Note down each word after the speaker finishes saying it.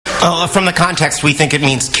Oh, from the context, we think it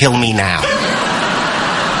means kill me now.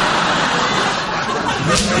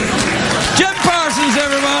 Jim Parsons,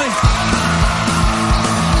 everybody.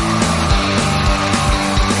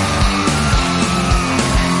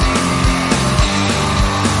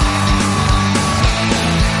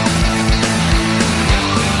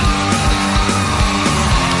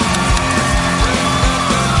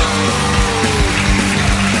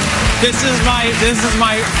 This is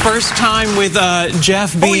my first time with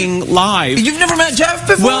Jeff being live. You've never met Jeff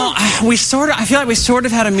before? Well, I feel like we sort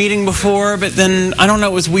of had a meeting before, but then I don't know,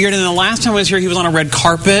 it was weird. And the last time I was here, he was on a red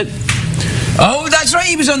carpet. Oh, that's right.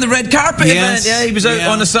 He was on the red carpet event. Yeah, he was out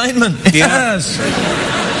on assignment. Yes.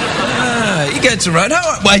 He gets around.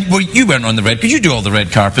 Well, you weren't on the red, because you do all the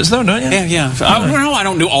red carpets, though, don't you? Yeah. No, I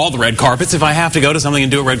don't do all the red carpets. If I have to go to something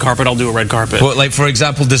and do a red carpet, I'll do a red carpet. What, like, for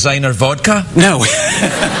example, designer vodka? No.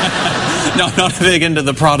 No, not big into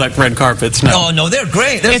the product red carpets, no. Oh, no, they're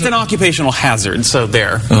great. It's an occupational hazard, so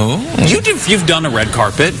there. Oh? You've done a red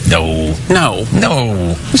carpet. No.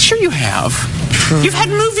 No. Sure you have. You've had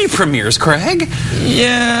movie premieres, Craig.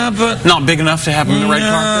 Yeah, but... Not big enough to have them in the red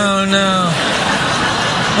carpet? No.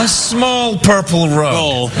 A small purple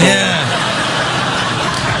rug. Yeah.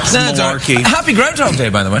 Malarkey. Happy Groundhog Day,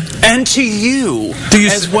 by the way. And to you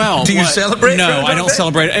as well. Do you celebrate No, I don't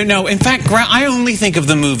celebrate. No, in fact, I only think of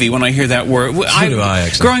the movie when I hear that word. So do I,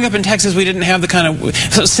 actually. Growing up in Texas, we didn't have the kind of...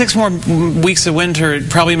 So 6 more weeks of winter, it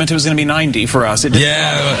probably meant it was going to be 90 for us.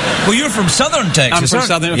 Well, you're from southern Texas.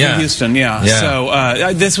 I'm from Houston, yeah.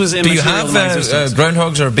 So this was immaterial. Do you have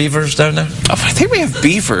groundhogs or beavers down there? Oh, I think we have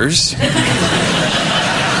beavers.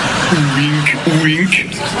 Wink,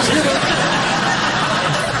 wink.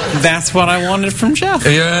 That's what I wanted from Jeff.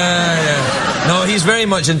 Yeah. No, he's very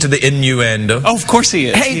much into the innuendo. Oh, of course he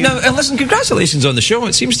is. Hey, now, listen, congratulations on the show.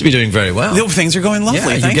 It seems to be doing very well. Things are going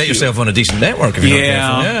lovely. Yeah, you get yourself on a decent network if you're not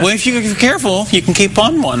careful. Yeah. Well, if you're careful, you can keep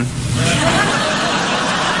on one.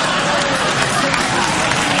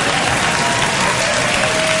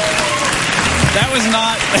 That was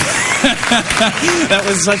not... That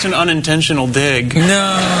was such an unintentional dig.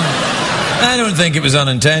 No. I don't think it was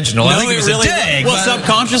unintentional. I think it was a dig. Well,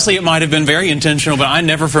 subconsciously it might have been very intentional, but I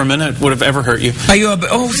never for a minute would have ever hurt you.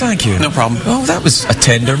 Oh, thank you. No problem. Oh, that was a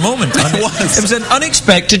tender moment. It was. It was an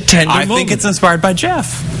unexpected tender moment. I think it's inspired by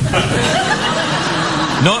Jeff.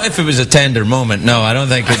 Not if it was a tender moment. No, I don't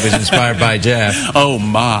think it was inspired by Jeff. Oh,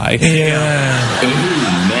 my. Yeah. Oh,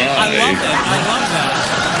 my. I love that.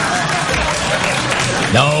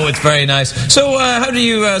 No, it's very nice. So, how do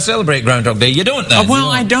you celebrate Groundhog Day? You don't, then? Well,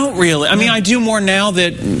 I don't really. I mean, I do more now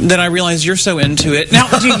that I realize you're so into it. Now,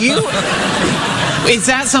 do you... Is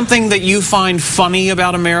that something that you find funny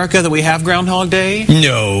about America, that we have Groundhog Day?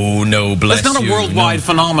 No, bless you. It's not a worldwide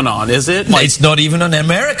phenomenon, is it? It's not even an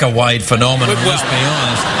America-wide phenomenon, let's be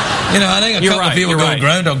honest. You know, I think a couple of people go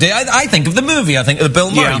Groundhog Day. I think of the movie. I think of the Bill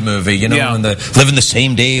Murray movie, you know, and living the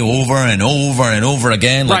same day over and over and over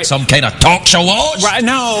again, like some kind of talk show watch. Right,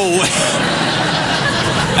 no.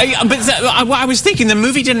 But I was thinking the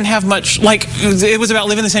movie didn't have much, like, it was about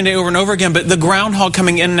living the same day over and over again, but the groundhog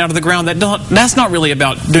coming in and out of the ground, that's not really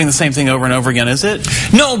about doing the same thing over and over again, is it?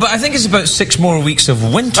 No, but I think it's about 6 more weeks of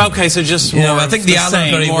winter. Okay, so just more I think the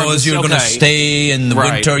allegory was you're going to stay in the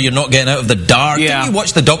winter, you're not getting out of the dark. Yeah. Didn't you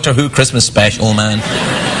watch the Doctor Who Christmas special, man?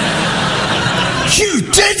 You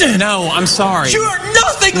didn't! No, I'm sorry. You are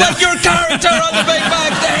nothing like your character on the Big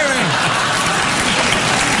Bang Theory!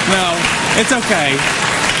 No, it's okay.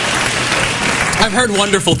 I've heard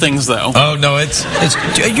wonderful things, though. Oh, no, it's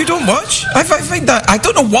you don't watch? I find that, I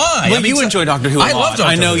don't know why. Well, you enjoy Doctor Who a lot. I love Doctor Who.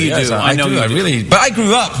 I know you do. I know you do. Really, but I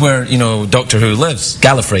grew up where, you know, Doctor Who lives,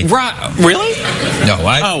 Gallifrey. Right. Really? No,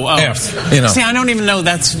 Earth. You know. See, I don't even know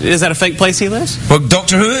is that a fake place he lives? Well,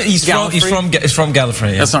 Doctor Who, he's from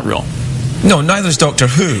Gallifrey. Yeah. That's not real. No, neither is Doctor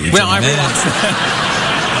Who. Well, I realize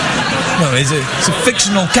that. No, it's a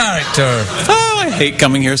fictional character. Oh, I hate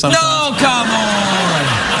coming here sometimes. No, come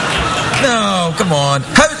on. No, come on.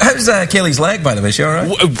 How's Kaylee's leg, by the way? Is she all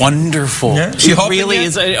right? Wonderful. Yeah? She hopping really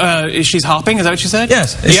yet? Is she's hopping? Is that what you said?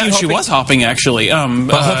 Yes. She was hopping, actually.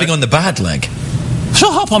 But hopping on the bad leg.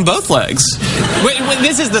 She'll hop on both legs.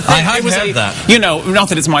 This is the thing. I have heard that. You know, not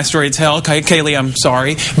that it's my story to tell, Kaylee, I'm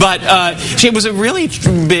sorry. But it was a really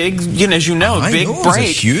big, as you know, big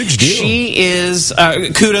break. It's a huge deal. She is,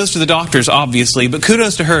 kudos to the doctors, obviously, but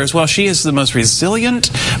kudos to her as well. She is the most resilient,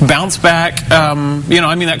 bounce back, I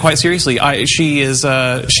mean that quite seriously. She's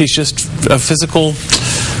just a physical...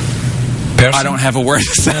 Person? I don't have a word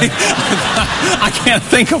to say. I can't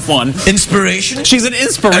think of one. Inspiration? She's an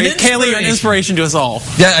inspiration. Kaylee, you're an inspiration to us all.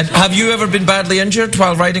 Yeah. Have you ever been badly injured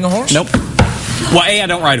while riding a horse? Nope. Well, A, I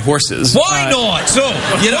don't ride horses. Why not? So,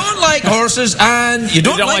 you don't like horses, and you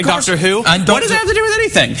don't like Doctor Who? And what does that have to do with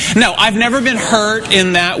anything? No, I've never been hurt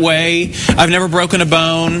in that way. I've never broken a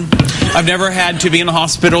bone. I've never had to be in the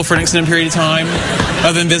hospital for an extended period of time,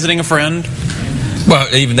 other than visiting a friend.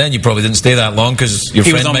 Well, even then, you probably didn't stay that long because your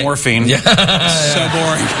friend was on morphine. Yeah, so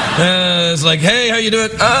boring. It's like, hey, how you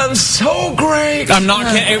doing? I'm so great. I'm not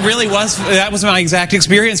kidding. It really was. That was my exact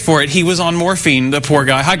experience for it. He was on morphine, the poor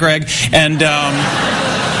guy. Hi, Greg. And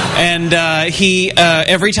he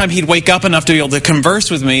every time he'd wake up enough to be able to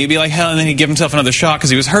converse with me, he'd be like, hell, and then he'd give himself another shot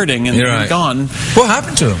because he was hurting and right. gone. What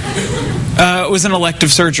happened to him? It was an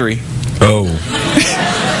elective surgery. Oh.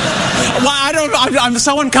 Well, I'm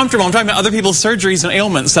so uncomfortable. I'm talking about other people's surgeries and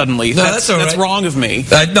ailments suddenly. No, that's all right. That's wrong of me.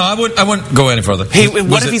 No, I won't go any further. Hey,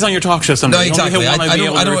 what if he's on your talk show someday? No, exactly. I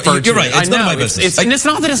don't. You're right. It's none of my business. And it's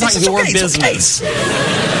not that it's not your business.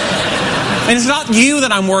 And it's not you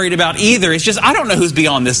that I'm worried about either. It's just I don't know who's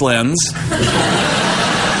beyond this lens.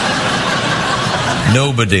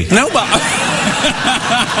 Nobody. Nobody.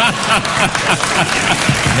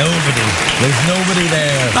 Nobody. There's nobody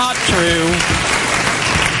there. Not true.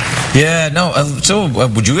 Yeah, no. So,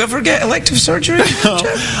 would you ever get elective surgery? Or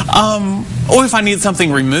if I need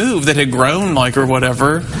something removed that had grown, like, or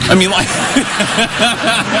whatever. I mean, like...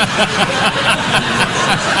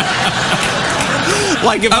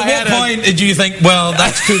 like if At what point did you think, well,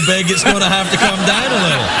 that's too big, it's going to have to come down a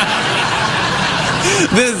little?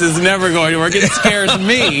 This is never going to work. It scares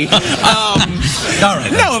me. All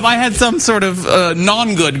right. No, if I had some sort of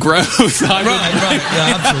non-good growth, I right.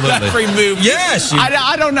 Yeah, absolutely. Removed. Yes.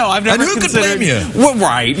 I don't know. I've never and who considered. Could blame you? Well,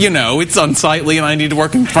 right. You know, it's unsightly, and I need to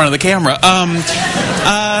work in front of the camera.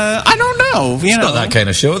 I don't know. It's not that kind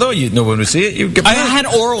of show, though. No one would see it. You get. I had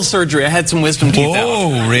oral surgery. I had some wisdom teeth out.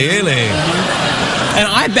 Oh, really? And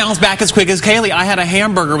I bounced back as quick as Kaylee. I had a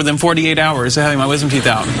hamburger within 48 hours of having my wisdom teeth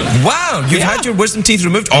out. Wow, you've had your wisdom teeth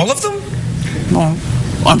removed? All of them? Well,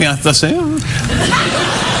 I mean, I assume.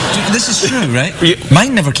 This is true, right?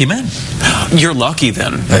 Mine never came in. You're lucky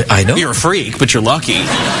then. I know. You're a freak, but you're lucky. And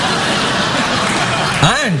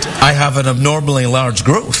I have an abnormally large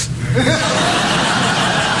growth.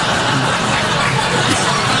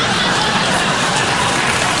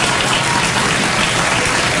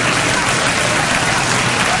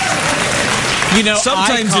 You know,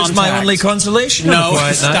 sometimes it's my only consolation. No,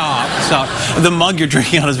 stop. The mug you're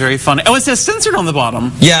drinking out is very funny. Oh, it says censored on the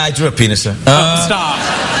bottom. Yeah, I drew a penis there. Stop.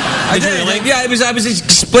 Did you really? Yeah, I was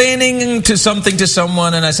explaining to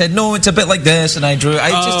someone, and I said, no, it's a bit like this, and I drew.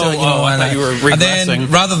 I thought you were regressing. And then,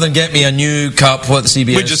 rather than get me a new cup, what the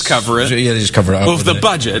CBS... We just cover it. Yeah, they just cover it up. Well, the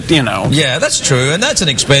budget, you know. Yeah, that's true, and that's an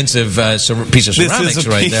expensive piece of ceramics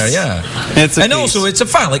right there, yeah. And also, it's a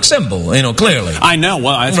phallic symbol, you know, clearly. I know,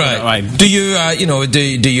 well, that's right. Do you,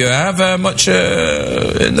 do you have much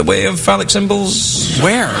in the way of phallic symbols?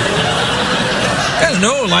 Where? I don't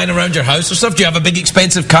know, lying around your house or stuff. Do you have a big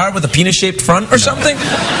expensive car with a penis-shaped front or something?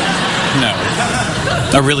 No.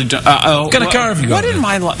 I really don't. What kind of car have you got? What in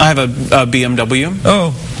my life? I have a BMW.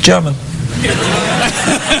 Oh, German.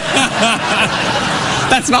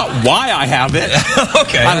 That's not why I have it.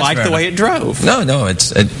 Okay. I like the way it drove. No,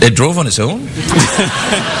 it drove on its own.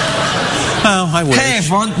 Oh, I wish. Hey,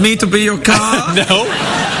 want me to be your car? No.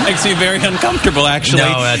 Makes me very uncomfortable, actually.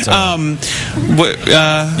 No, that's all right.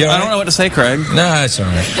 I don't know what to say, Craig. No, that's all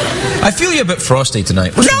right. I feel you a bit frosty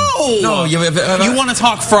tonight. No! You want to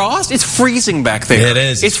talk frost? It's freezing back there. It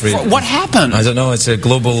is. It's freezing. What happened? I don't know. It's a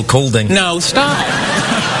global colding. No, stop.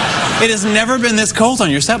 It has never been this cold on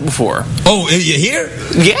your set before. Oh, you here?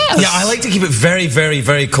 Yes. Yeah, I like to keep it very, very,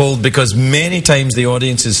 very cold because many times the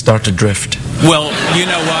audiences start to drift. Well, you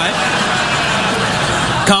know what?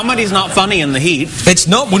 Comedy's not funny in the heat. It's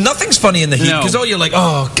not. Well, nothing's funny in the heat because you're like,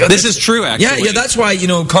 oh, God, this is true. Actually, yeah. That's why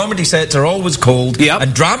comedy sets are always cold,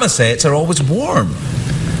 and drama sets are always warm.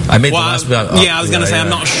 I made the last bit. I was going to say I'm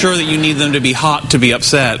not sure that you need them to be hot to be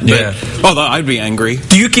upset. But, although I'd be angry.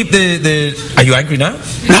 Do you keep the? Are you angry now?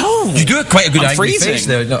 No. You do quite a good angry freezing. face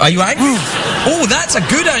there. No, are you angry? Oh, that's a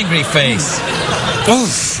good angry face.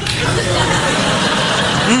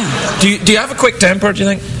 Do you have a quick temper? Do you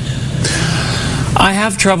think? I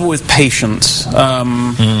have trouble with patience.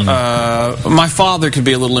 My father could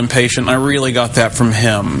be a little impatient. I really got that from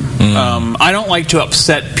him. I don't like to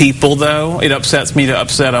upset people, though. It upsets me to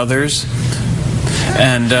upset others.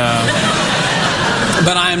 And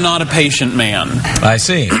but I am not a patient man. I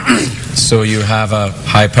see. So you have a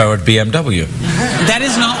high-powered BMW. That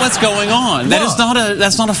is not what's going on.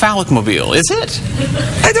 That's not a phallic mobile, is it?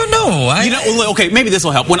 I don't know. Okay, maybe this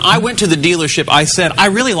will help. When I went to the dealership, I said, I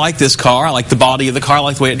really like this car. I like the body of the car. I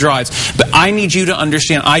like the way it drives. But I need you to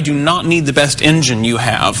understand, I do not need the best engine you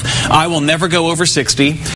have. I will never go over 60.